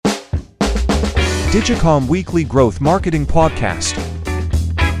Digicom Weekly Growth Marketing Podcast.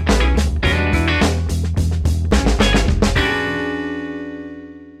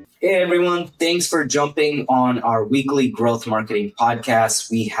 Hey everyone, thanks for jumping on our weekly growth marketing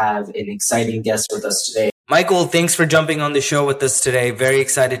podcast. We have an exciting guest with us today. Michael, thanks for jumping on the show with us today. Very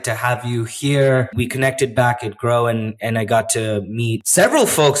excited to have you here. We connected back at Grow and I got to meet several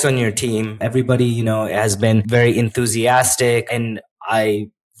folks on your team. Everybody, has been very enthusiastic, and I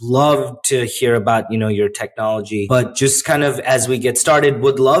love to hear about, your technology. But just kind of as we get started,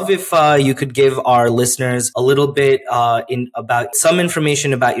 would love if you could give our listeners a little bit about some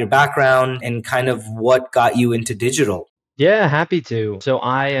information about your background and kind of what got you into digital. Yeah, happy to. So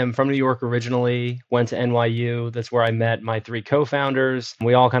I am from New York originally, went to NYU. That's where I met my three co-founders.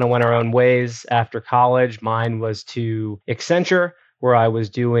 We all kind of went our own ways after college. Mine was to Accenture, where I was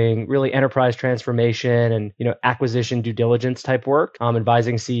doing really enterprise transformation and, acquisition due diligence type work,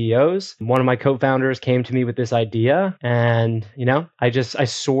 advising CEOs. One of my co-founders came to me with this idea and, I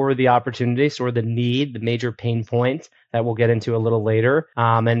saw the opportunity, saw the need, the major pain point that we'll get into a little later,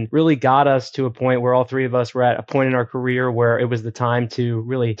 and really got us to a point where all three of us were at a point in our career where it was the time to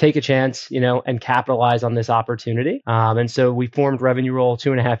really take a chance, and capitalize on this opportunity. And so we formed Revenue Roll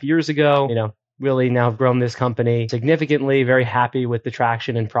 2.5 years ago, really now have grown this company significantly, very happy with the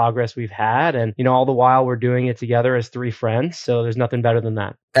traction and progress we've had. And, all the while we're doing it together as three friends. So there's nothing better than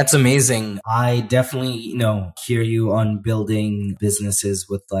that. That's amazing. I definitely, hear you on building businesses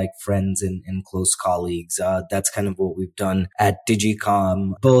with like friends and close colleagues. That's kind of what we've done at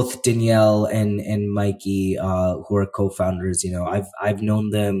Digicom. Both Danielle and Mikey, who are co-founders, I've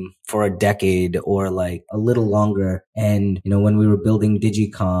known them for a decade or like a little longer. And, when we were building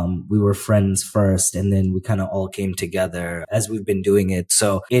Digicom, we were friends first, and then we kind of all came together as we've been doing it.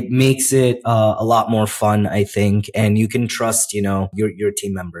 So it makes it a lot more fun, I think. And you can trust, your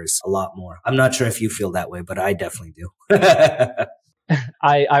team members a lot more. I'm not sure if you feel that way, but I definitely do.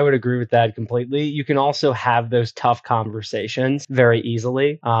 I would agree with that completely. You can also have those tough conversations very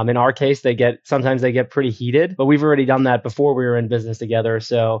easily. In our case, sometimes they get pretty heated, but we've already done that before we were in business together.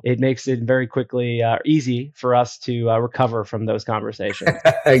 So it makes it very quickly easy for us to recover from those conversations.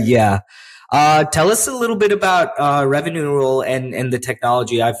 Yeah. Tell us a little bit about Revenue Roll and the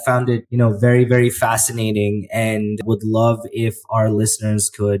technology. I've found it, very, very fascinating, and would love if our listeners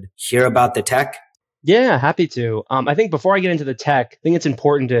could hear about the tech. Yeah, happy to. I think before I get into the tech, I think it's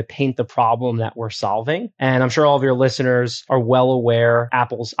important to paint the problem that we're solving. And I'm sure all of your listeners are well aware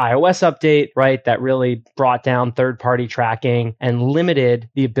Apple's iOS update, right? That really brought down third-party tracking and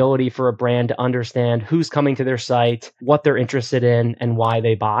limited the ability for a brand to understand who's coming to their site, what they're interested in, and why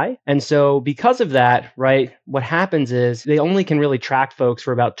they buy. And so because of that, right, what happens is they only can really track folks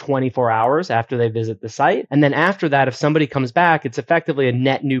for about 24 hours after they visit the site. And then after that, if somebody comes back, it's effectively a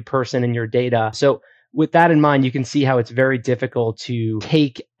net new person in your data. So with that in mind, you can see how it's very difficult to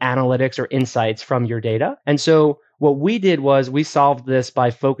take analytics or insights from your data. And so what we did was we solved this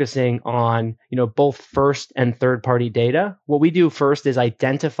by focusing on, both first and third party data. What we do first is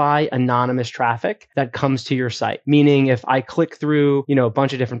identify anonymous traffic that comes to your site. Meaning if I click through, a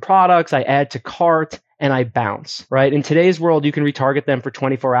bunch of different products, I add to cart, and I bounce, right? In today's world, you can retarget them for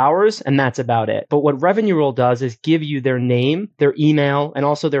 24 hours and that's about it. But what Revenue Roll does is give you their name, their email, and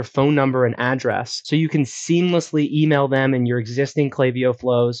also their phone number and address. So you can seamlessly email them in your existing Klaviyo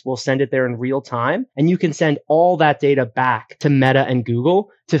flows. We'll send it there in real time. And you can send all that data back to Meta and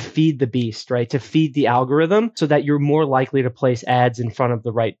Google to feed the beast, right? To feed the algorithm so that you're more likely to place ads in front of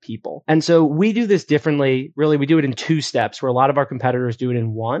the right people. And so we do this differently. Really, we do it in two steps where a lot of our competitors do it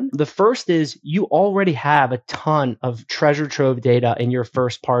in one. The first is you already have a ton of treasure trove data in your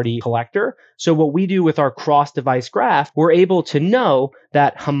first party collector. So what we do with our cross-device graph, we're able to know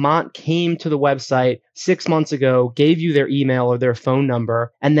that Hamant came to the website 6 months ago, gave you their email or their phone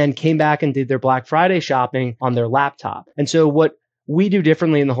number, and then came back and did their Black Friday shopping on their laptop. And so what we do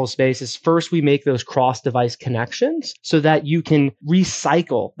differently in the whole space is first we make those cross-device connections so that you can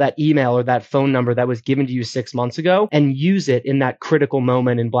recycle that email or that phone number that was given to you 6 months ago and use it in that critical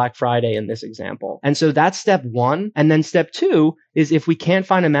moment in Black Friday in this example. And so that's step one. And then step two is if we can't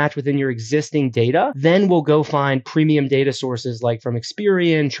find a match within your existing data, then we'll go find premium data sources like from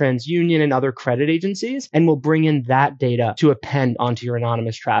Experian, TransUnion, and other credit agencies, and we'll bring in that data to append onto your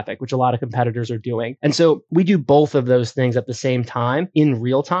anonymous traffic, which a lot of competitors are doing. And so we do both of those things at the same time in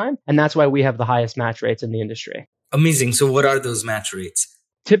real time, and that's why we have the highest match rates in the industry. Amazing. So what are those match rates?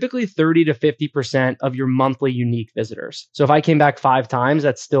 Typically 30 to 50% of your monthly unique visitors. So if I came back 5 times,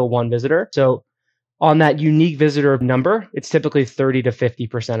 that's still one visitor. So on that unique visitor number, it's typically 30 to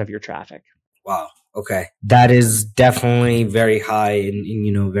 50% of your traffic. Wow. Okay. That is definitely very high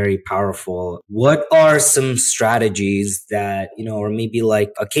and very powerful. What are some strategies that, or maybe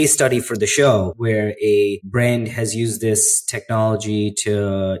like a case study for the show where a brand has used this technology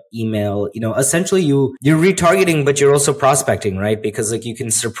to email, essentially you're retargeting, but you're also prospecting, right? Because like you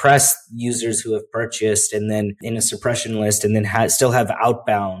can suppress users who have purchased and then in a suppression list and then still have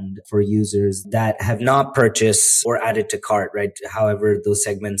outbound for users that have not purchased or added to cart, right? However, those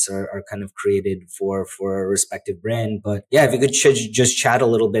segments are kind of created for a respective brand. But yeah, if you could just chat a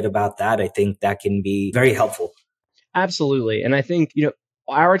little bit about that, I think that can be very helpful. Absolutely. And I think,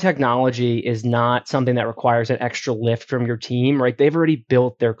 our technology is not something that requires an extra lift from your team, right? They've already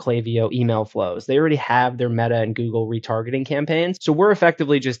built their Klaviyo email flows. They already have their Meta and Google retargeting campaigns. So we're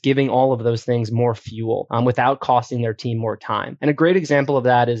effectively just giving all of those things more fuel without costing their team more time. And a great example of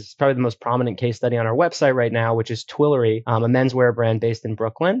that is probably the most prominent case study on our website right now, which is Twillery, a menswear brand based in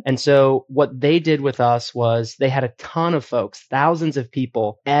Brooklyn. And so what they did with us was they had a ton of folks, thousands of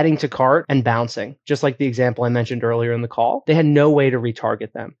people adding to cart and bouncing, just like the example I mentioned earlier in the call. They had no way to retarget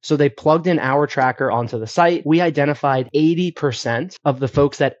them. So they plugged in our tracker onto the site. We identified 80% of the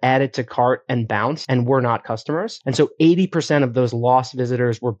folks that added to cart and bounced and were not customers. And so 80% of those lost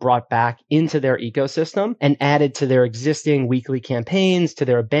visitors were brought back into their ecosystem and added to their existing weekly campaigns, to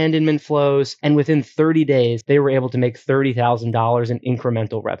their abandonment flows. And within 30 days, they were able to make $30,000 in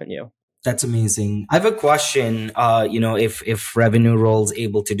incremental revenue. That's amazing. I have a question, if Revenue Roll's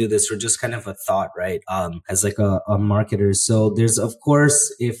able to do this, or just kind of a thought, right? As like a marketer. So there's, of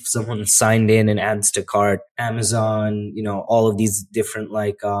course, if someone signed in and adds to cart, Amazon, all of these different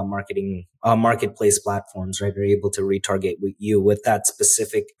marketplace platforms, right, are able to retarget with you with that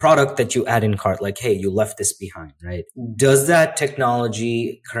specific product that you add in cart, like, hey, you left this behind, right? Does that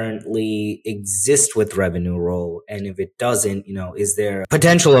technology currently exist with Revenue Roll? And if it doesn't, is there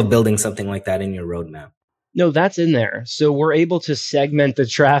potential of building something like that in your roadmap? No, that's in there. So we're able to segment the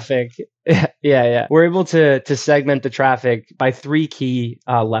traffic. Yeah. We're able to segment the traffic by three key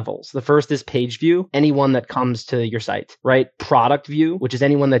levels. The first is page view, anyone that comes to your site, right? Product view, which is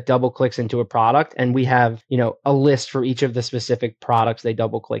anyone that double clicks into a product. And we have, a list for each of the specific products they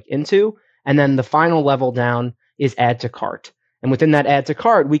double click into. And then the final level down is add to cart. And within that add to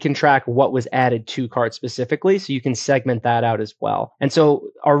cart, we can track what was added to cart specifically. So you can segment that out as well. And so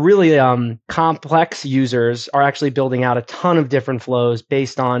our really complex users are actually building out a ton of different flows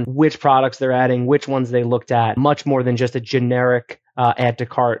based on which products they're adding, which ones they looked at, much more than just a generic add to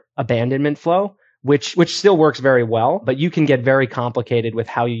cart abandonment flow, which still works very well. But you can get very complicated with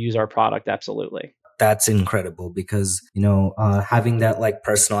how you use our product. Absolutely. That's incredible because, having that like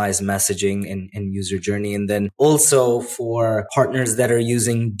personalized messaging and user journey. And then also for partners that are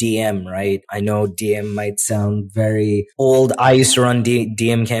using DM, right? I know DM might sound very old. I used to run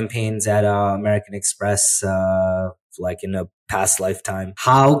DM campaigns at American Express, like in a past lifetime.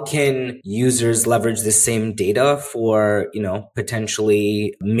 How can users leverage the same data for,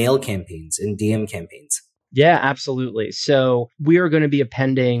 potentially mail campaigns and DM campaigns? Yeah, absolutely. So we are going to be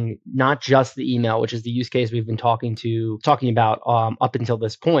appending not just the email, which is the use case we've been talking about up until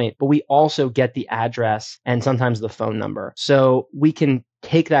this point, but we also get the address and sometimes the phone number. So we can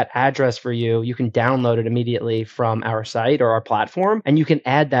take that address for you. You can download it immediately from our site or our platform, and you can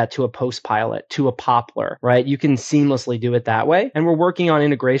add that to a post pilot, to a Poplar, right? You can seamlessly do it that way. And we're working on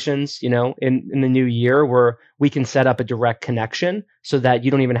integrations, in the new year where we can set up a direct connection so that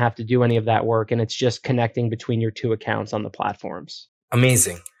you don't even have to do any of that work. And it's just connecting between your two accounts on the platforms.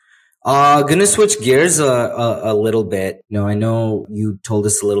 Amazing. Gonna switch gears a little bit. I know you told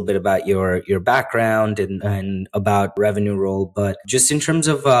us a little bit about your background and about Revenue Roll, but just in terms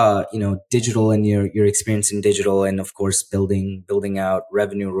of digital and your experience in digital, and of course building out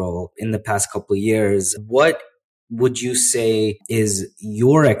Revenue Roll in the past couple of years, what would you say is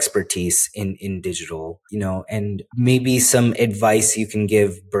your expertise in digital? And maybe some advice you can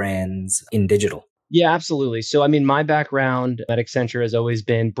give brands in digital. Yeah, absolutely. So, my background at Accenture has always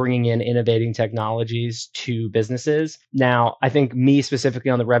been bringing in innovating technologies to businesses. Now, I think me specifically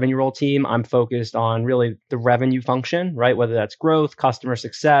on the Revenue Roll team, I'm focused on really the revenue function, right? Whether that's growth, customer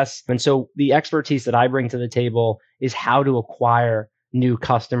success. And so the expertise that I bring to the table is how to acquire new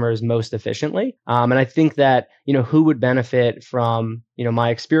customers most efficiently. And I think that, who would benefit from,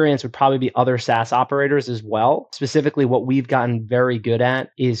 my experience would probably be other SaaS operators as well. Specifically, what we've gotten very good at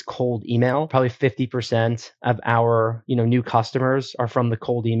is cold email. Probably 50% of our, new customers are from the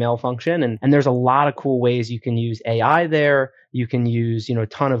cold email function. And there's a lot of cool ways you can use AI there. You can use, a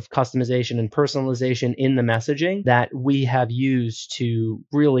ton of customization and personalization in the messaging that we have used to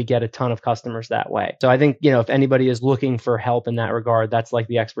really get a ton of customers that way. So I think, if anybody is looking for help in that regard, that's like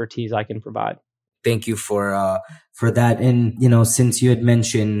the expertise I can provide. Thank you for that. And, since you had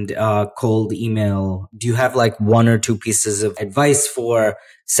mentioned cold email, do you have like one or two pieces of advice for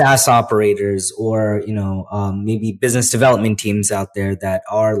SaaS operators or, maybe business development teams out there that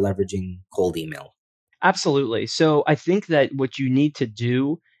are leveraging cold email? Absolutely. So I think that what you need to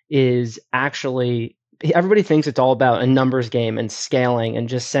do is actually, everybody thinks it's all about a numbers game and scaling and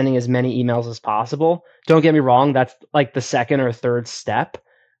just sending as many emails as possible. Don't get me wrong, that's like the second or third step.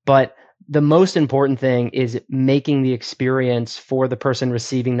 But the most important thing is making the experience for the person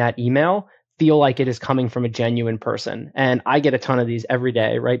receiving that email feel like it is coming from a genuine person. And I get a ton of these every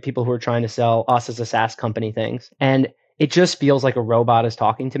day, right? People who are trying to sell us as a SaaS company things. And it just feels like a robot is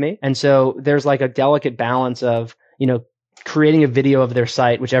talking to me. And so there's like a delicate balance of, creating a video of their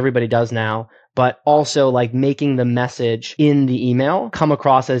site, which everybody does now, but also like making the message in the email come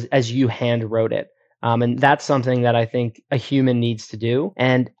across as you hand wrote it. And that's something that I think a human needs to do.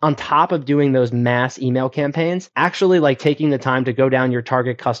 And on top of doing those mass email campaigns, actually like taking the time to go down your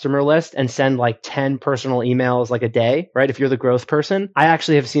target customer list and send like 10 personal emails like a day, right? If you're the growth person, I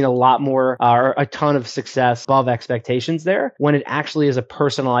actually have seen a lot more or a ton of success above expectations there when it actually is a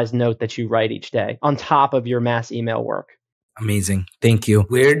personalized note that you write each day on top of your mass email work. Amazing. Thank you.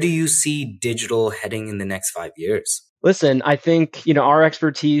 Where do you see digital heading in the next 5 years? Listen, I think, our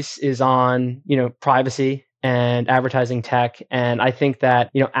expertise is on, privacy and advertising tech. And I think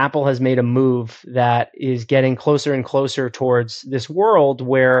that, Apple has made a move that is getting closer and closer towards this world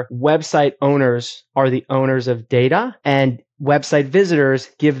where website owners are the owners of data and website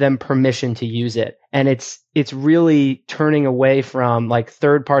visitors give them permission to use it. And it's really turning away from like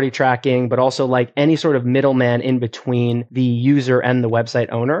third-party tracking, but also like any sort of middleman in between the user and the website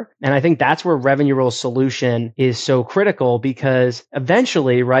owner. And I think that's where Revenue Roll's solution is so critical because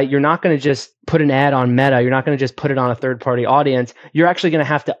eventually, right, you're not going to just put an ad on Meta. You're not going to just put it on a third-party audience. You're actually going to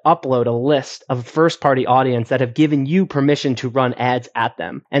have to upload a list of first-party audience that have given you permission to run ads at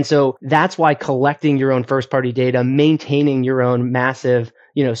them. And so that's why collecting your own first-party data, maintaining your own massive,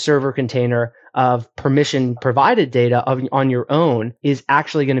 server container of permission provided data on your own is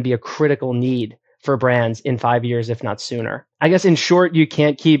actually going to be a critical need for brands in 5 years, if not sooner. I guess in short, you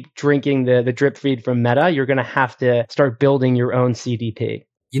can't keep drinking the drip feed from Meta. You're going to have to start building your own CDP.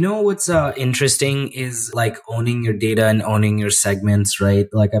 What's interesting is like owning your data and owning your segments, right?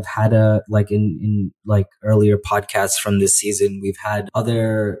 Like I've had in like earlier podcasts from this season, we've had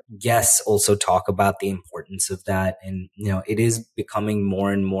other guests also talk about the importance of that. And, it is becoming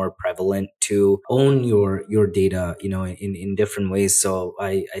more and more prevalent to own your data, in different ways. So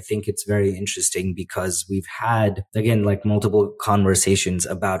I think it's very interesting because we've had, again, like multiple conversations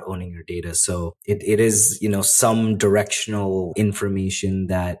about owning your data. So it is, some directional information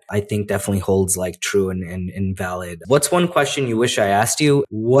that I think definitely holds like true and valid. What's one question you wish I asked you?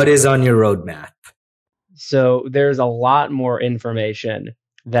 What is on your roadmap? So there's a lot more information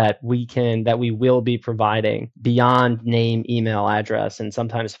that we will be providing beyond name, email, address, and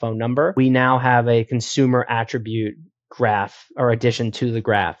sometimes phone number. We now have a consumer attribute graph or addition to the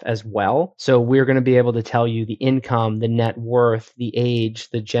graph as well. So we're going to be able to tell you the income, the net worth, the age,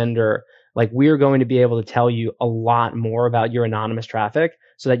 the gender. Like we're going to be able to tell you a lot more about your anonymous traffic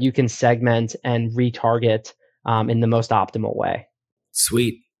so that you can segment and retarget in the most optimal way.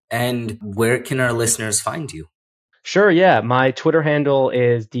 Sweet. And where can our listeners find you? Sure, yeah. My Twitter handle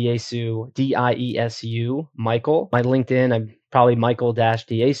is Diesu, Diesu, Michael. My LinkedIn, I'm probably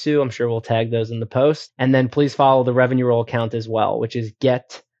Michael-Diesu. I'm sure we'll tag those in the post. And then please follow the Revenue Roll account as well, which is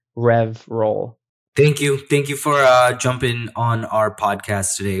GetRevRoll. Thank you. Thank you for jumping on our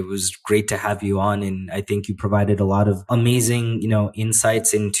podcast today. It was great to have you on. And I think you provided a lot of amazing,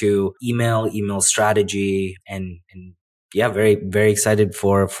 insights into email strategy and yeah, very, very excited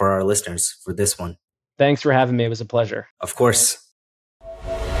for our listeners for this one. Thanks for having me. It was a pleasure. Of course.